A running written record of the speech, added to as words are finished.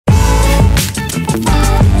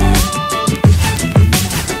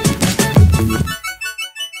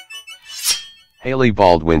Hailey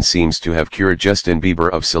Baldwin seems to have cured Justin Bieber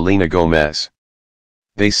of Selena Gomez.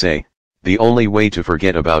 They say, the only way to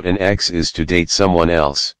forget about an ex is to date someone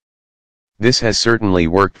else. This has certainly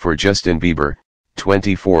worked for Justin Bieber,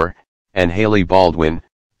 24, and Hailey Baldwin,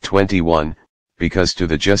 21, because to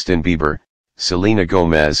the Justin Bieber, Selena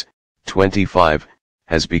Gomez, 25,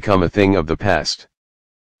 has become a thing of the past.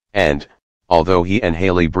 And, although he and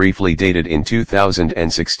Hailey briefly dated in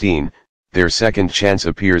 2016, their second chance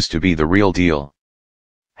appears to be the real deal.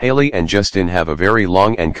 Hailey and Justin have a very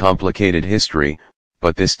long and complicated history,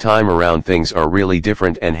 but this time around things are really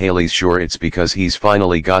different, and Hailey's sure it's because he's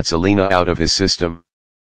finally got Selena out of his system.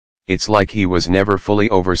 It's like he was never fully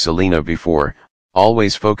over Selena before,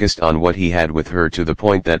 always focused on what he had with her to the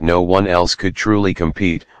point that no one else could truly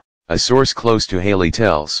compete, a source close to Hailey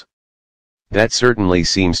tells. That certainly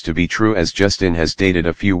seems to be true, as Justin has dated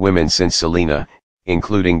a few women since Selena,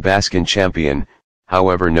 including Baskin champion,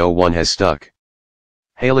 however no one has stuck.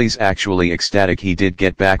 Hailey's actually ecstatic he did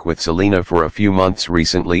get back with Selena for a few months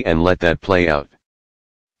recently and let that play out.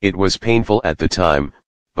 It was painful at the time,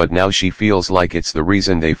 but now she feels like it's the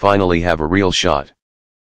reason they finally have a real shot.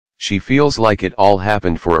 She feels like it all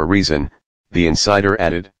happened for a reason, the insider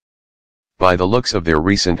added. By the looks of their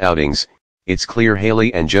recent outings, it's clear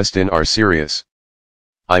Hailey and Justin are serious.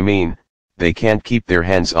 I mean, they can't keep their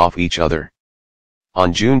hands off each other.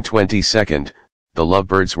 On June 22, the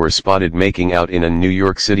lovebirds were spotted making out in a New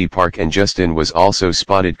York City park, and Justin was also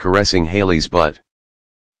spotted caressing Hailey's butt.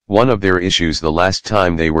 One of their issues the last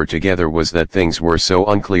time they were together was that things were so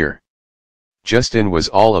unclear. Justin was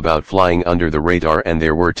all about flying under the radar, and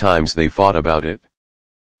there were times they fought about it.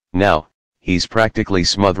 Now, he's practically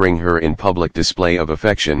smothering her in public display of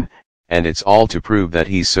affection, and it's all to prove that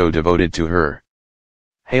he's so devoted to her.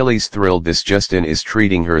 Hailey's thrilled this Justin is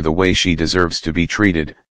treating her the way she deserves to be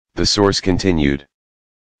treated, the source continued.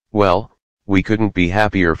 Well, we couldn't be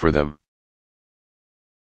happier for them.